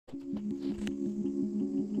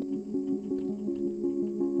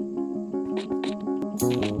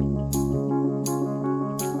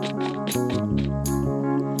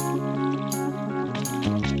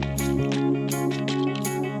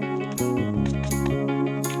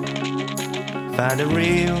Find the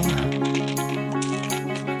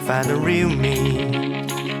real me.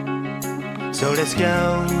 So let's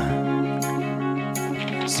go,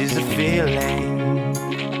 seize the feeling.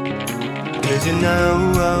 Cause you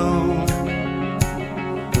know,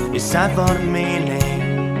 it's time for the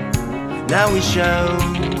meaning. Now we show,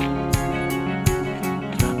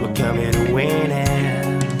 we're coming to win it.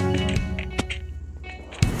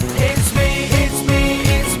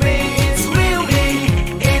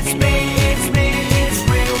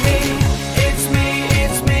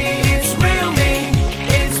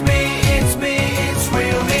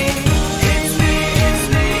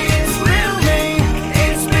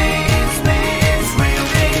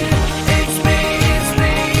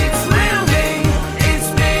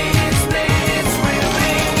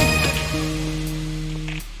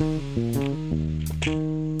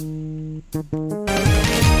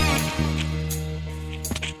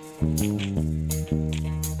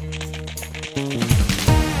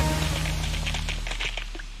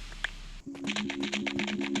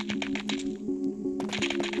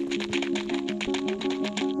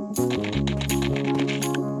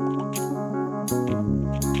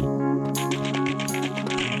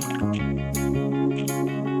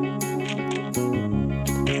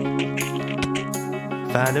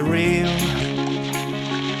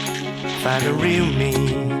 Find the real me.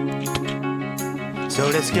 So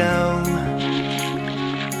let's go,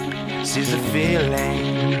 seize the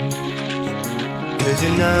feeling. Cause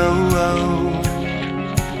you know,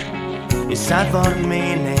 it's time for the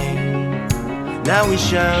meaning. Now we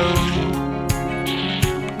show,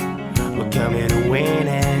 we're coming to win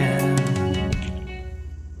it.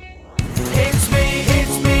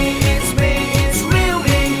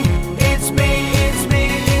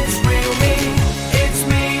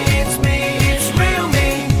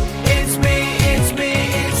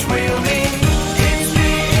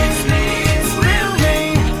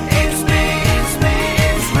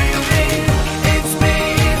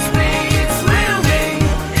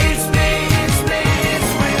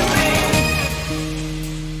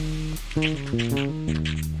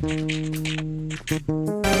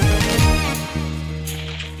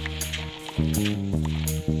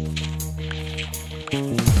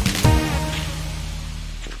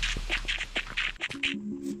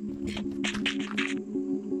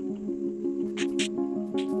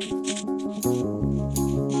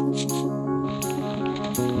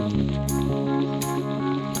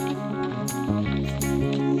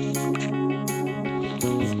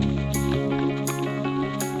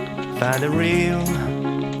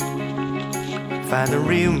 Find the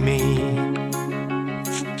real me.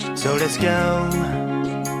 So let's go,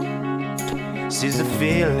 seize the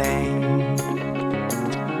feeling.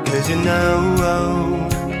 Cause you know,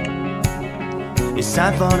 it's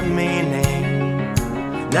time for the meaning.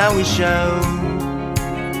 Now we show,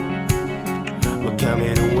 we're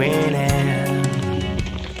coming to win it.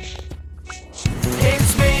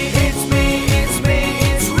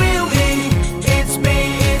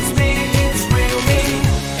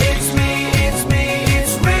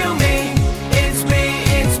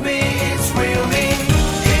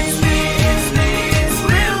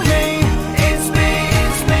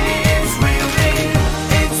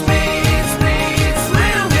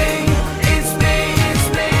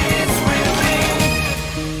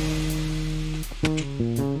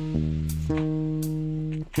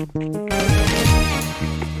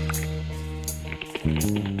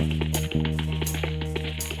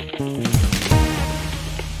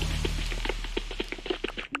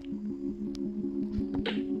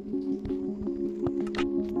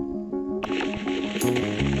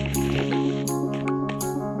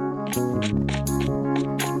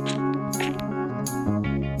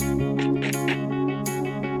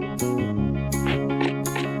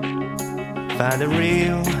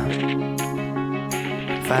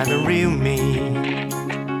 Find the real me.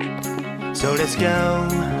 So let's go,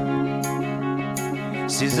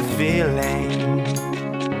 seize the feeling.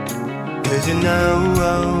 Cause you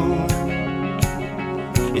know,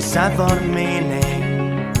 it's time for the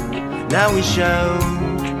meaning. Now we show,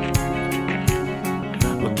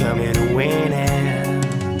 we're coming to win it.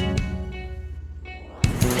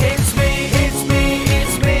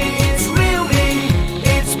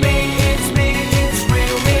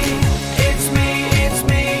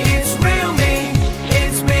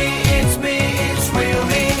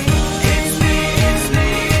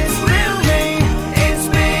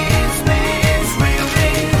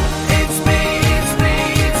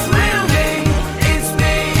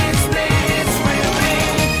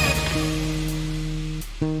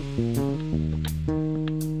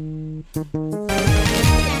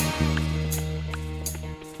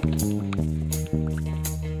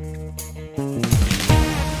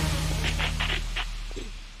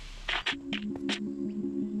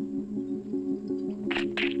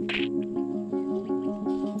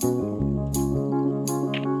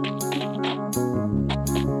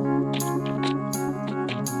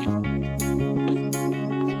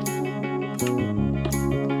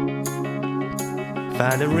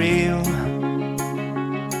 Find the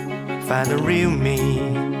real me.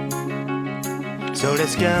 So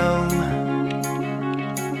let's go,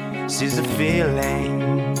 seize the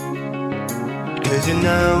feeling. 'Cause you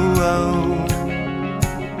know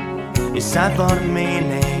it's time for the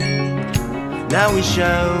meaning. Now we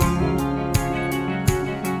show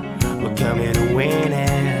we're coming to win it.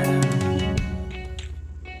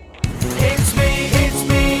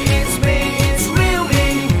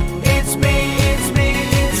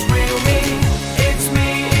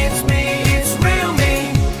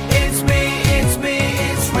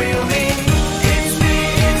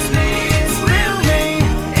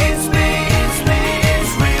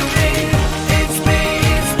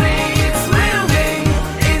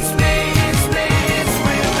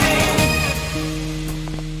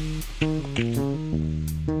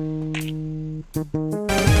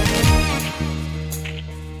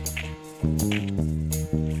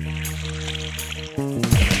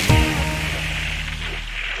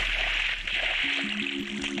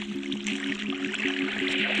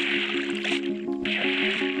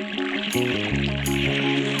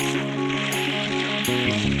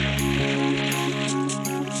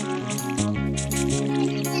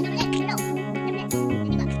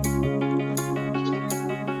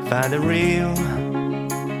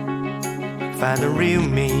 Find the real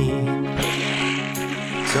me.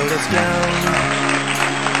 So let's go,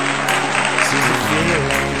 see the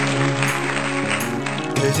feeling.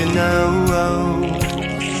 'Cause you know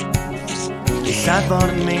it's time for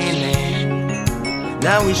the meaning.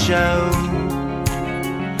 Now we show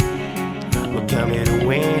we're coming to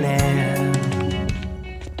win it.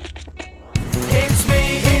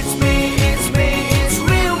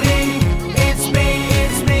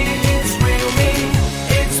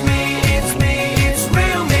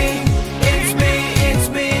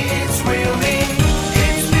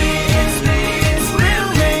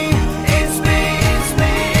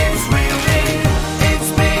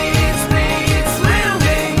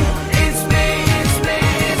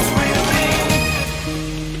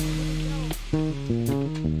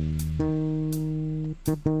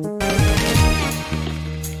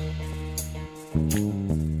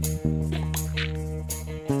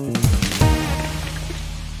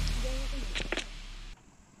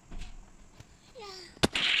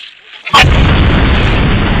 Yeah.